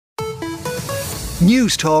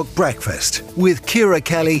News Talk Breakfast with Ciara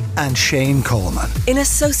Kelly and Shane Coleman. In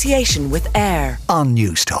association with AIR on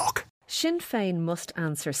News Talk. Sinn Féin must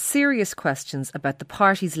answer serious questions about the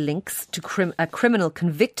party's links to a criminal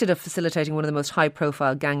convicted of facilitating one of the most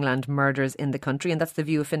high-profile gangland murders in the country. And that's the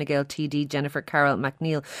view of Fine Gael TD Jennifer Carroll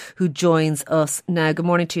MacNeill, who joins us now. Good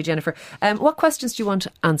morning to you, Jennifer. What questions do you want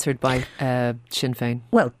answered by Sinn Féin?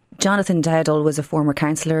 Well, Jonathan Dowdall was a former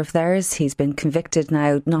councillor of theirs. He's been convicted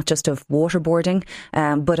now not just of waterboarding,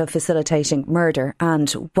 but of facilitating murder. And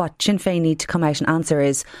what Sinn Féin need to come out and answer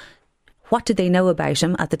is, what did they know about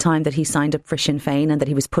him at the time that he signed up for Sinn Féin and that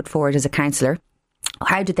he was put forward as a councillor?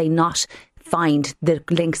 How did they not find the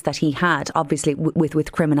links that he had, obviously,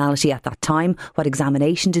 with criminality at that time? What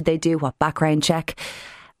examination did they do? What background check?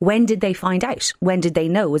 When did they find out? When did they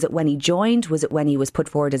know? Was it when he joined? Was it when he was put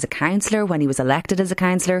forward as a councillor? When he was elected as a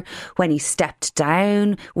councillor? When he stepped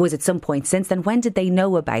down? Was it some point since then? When did they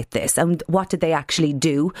know about this? And what did they actually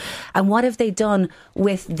do? And what have they done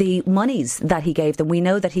with the monies that he gave them? We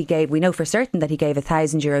know for certain that he gave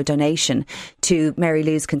 €1,000 donation to Mary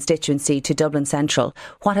Lou's constituency, to Dublin Central.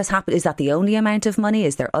 What has happened? Is that the only amount of money?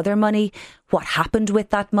 Is there other money? What happened with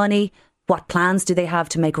that money? What plans do they have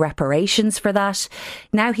to make reparations for that?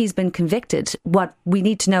 Now he's been convicted. What we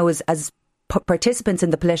need to know is, as participants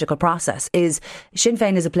in the political process, is Sinn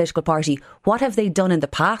Féin is a political party. What have they done in the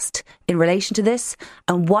past in relation to this?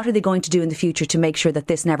 And what are they going to do in the future to make sure that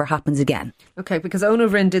this never happens again? OK, because Eoin Ó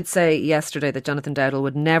Broin did say yesterday that Jonathan Dowdall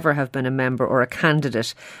would never have been a member or a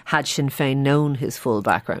candidate had Sinn Féin known his full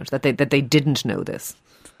background, that they didn't know this.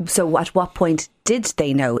 So at what point did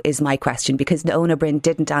they know is my question, because Eoin Ó Broin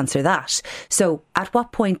didn't answer that. So at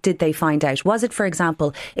what point did they find out? Was it, for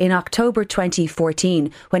example, in October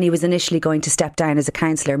 2014, when he was initially going to step down as a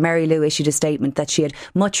councillor, Mary Lou issued a statement that she had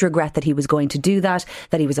much regret that he was going to do that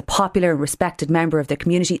he was a popular and respected member of the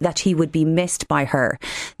community, that he would be missed by her.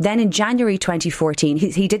 Then in January 2014,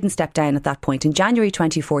 he didn't step down at that point. In January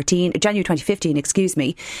 2015,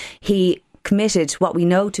 he committed what we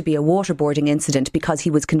know to be a waterboarding incident because he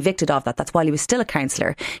was convicted of that. That's while he was still a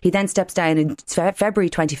councillor. He then steps down in February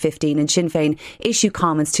 2015, and Sinn Féin issue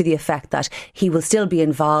comments to the effect that he will still be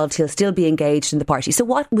involved, he'll still be engaged in the party. So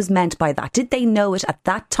what was meant by that? Did they know it at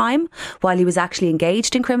that time while he was actually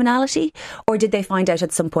engaged in criminality, or did they find out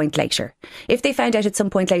at some point later? If they found out at some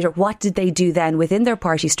point later, what did they do then within their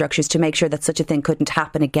party structures to make sure that such a thing couldn't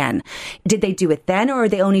happen again? Did they do it then, or are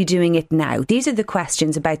they only doing it now? These are the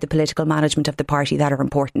questions about the political management of the party that are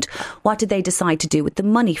important. What did they decide to do with the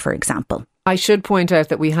money, for example? I should point out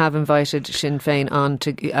that we have invited Sinn Féin on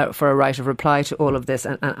to for a right of reply to all of this,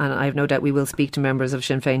 and I have no doubt we will speak to members of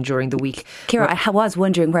Sinn Féin during the week. Ciara, I was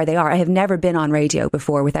wondering where they are. I have never been on radio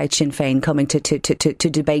before without Sinn Féin coming to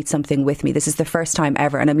debate something with me. This is the first time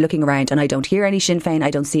ever, and I'm looking around and I don't hear any Sinn Féin, I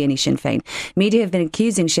don't see any Sinn Féin. Media have been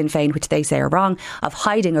accusing Sinn Féin, which they say are wrong, of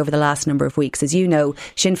hiding over the last number of weeks. As you know,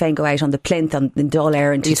 Sinn Féin go out on the plinth in Dáil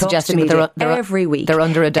Éireann to talk to media every week. They're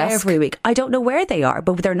under a desk? Every week. I don't know where they are,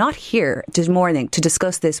 but they're not here this morning to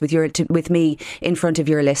discuss this with me in front of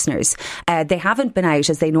your listeners. They haven't been out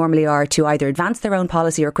as they normally are to either advance their own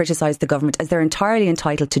policy or criticise the government, as they're entirely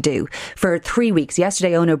entitled to do, for 3 weeks.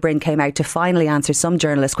 Yesterday, Eoin Ó Broin came out to finally answer some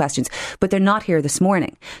journalist questions, but they're not here this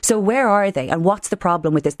morning. So where are they, and what's the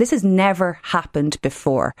problem with this? This has never happened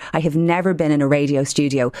before. I have never been in a radio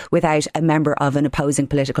studio without a member of an opposing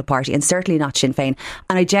political party, and certainly not Sinn Féin,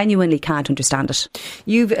 and I genuinely can't understand it.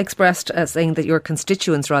 You've expressed, saying that your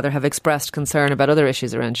constituents rather have expressed concern about other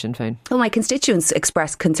issues around Sinn Féin. Well, my constituents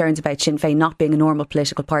expressed concerns about Sinn Féin not being a normal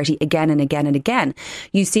political party again and again and again.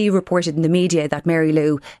 You see reported in the media that Mary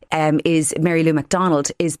Lou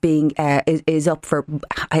MacDonald is being is up for,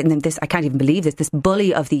 and this, I can't even believe this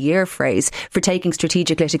bully of the year phrase, for taking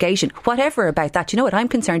strategic litigation. Whatever about that, you know what I'm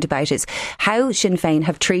concerned about is how Sinn Féin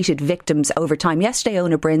have treated victims over time. Yesterday,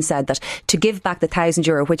 Eoin Ó Broin said that to give back the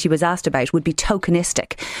 €1,000, which he was asked about, would be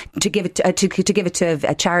tokenistic. To give it to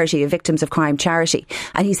a charity, a victims of crime charity.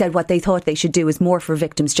 And he said what they thought they should do is more for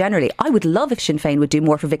victims generally. I would love if Sinn Féin would do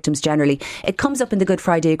more for victims generally. It comes up in the Good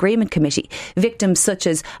Friday Agreement Committee. Victims such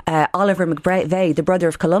as Oliver McVeigh, the brother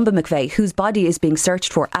of Columba McVeigh, whose body is being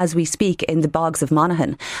searched for as we speak in the bogs of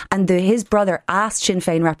Monaghan. And his brother asked Sinn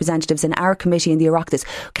Féin representatives in our committee in the Oireachtas,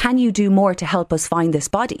 can you do more to help us find this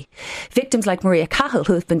body? Victims like Maria Cahill,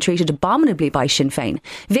 who have been treated abominably by Sinn Féin.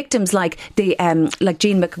 Victims like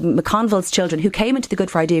Jean McConville's children, who came into the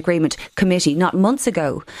Good Friday Agreement committee not months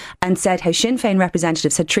ago and said how Sinn Féin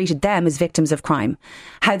representatives had treated them as victims of crime,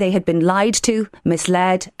 how they had been lied to,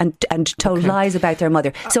 misled and told lies about their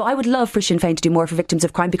mother. So I would love for Sinn Féin to do more for victims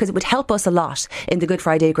of crime, because it would help us a lot in the Good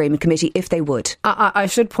Friday Agreement Committee if they would. I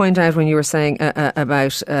should point out, when you were saying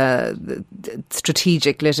about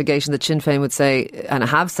strategic litigation, that Sinn Féin would say, and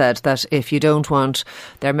have said, that if you don't want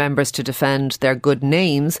their members to defend their good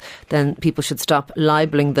names, then people should stop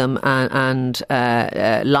libelling them and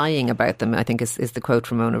lying about them, I think is the quote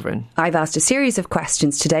from Mona Vryn. I've asked a series of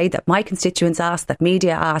questions today that my constituents ask, that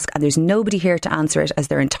media ask, and there's nobody here to answer it, as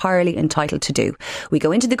they're entirely entitled to do. We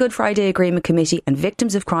go into the Good Friday Agreement Committee and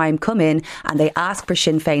victims of crime come in and they ask for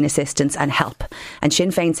Sinn Féin assistance and help. And Sinn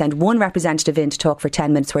Féin send one representative in to talk for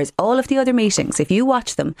 10 minutes, whereas all of the other meetings, if you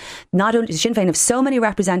watch them, not only Sinn Féin have so many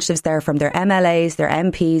representatives there from their MLAs, their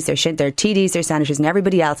MPs, their TDs, their senators and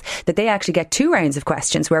everybody else, that they actually get 2 rounds of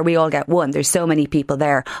questions where we all get 1. There's so many people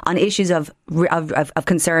there on issues of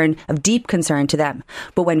concern, of deep concern to them.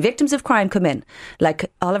 But when victims of crime come in,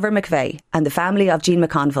 like Oliver McVeigh and the family of Jean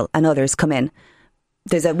McConville and others come in,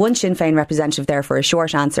 there's one Sinn Féin representative there for a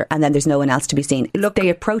short answer, and then there's no one else to be seen. Look, they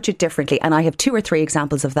approach it differently, and I have 2 or 3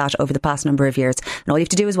 examples of that over the past number of years, and all you have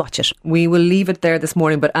to do is watch it. We will leave it there this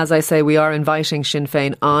morning, but as I say, we are inviting Sinn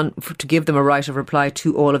Féin on to give them a right of reply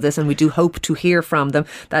to all of this, and we do hope to hear from them.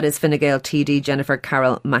 That is Fine Gael TD Jennifer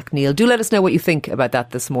Carroll MacNeill. Do let us know what you think about that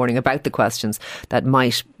this morning, about the questions that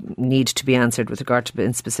might need to be answered with regard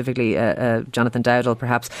to specifically Jonathan Dowdall,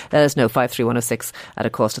 perhaps. Let us know, 53106 at a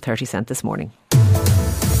cost of 30 cents this morning.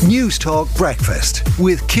 News Talk Breakfast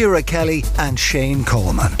with Ciara Kelly and Shane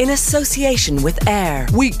Coleman. In association with AIR.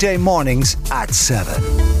 Weekday mornings at 7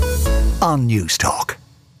 on News Talk.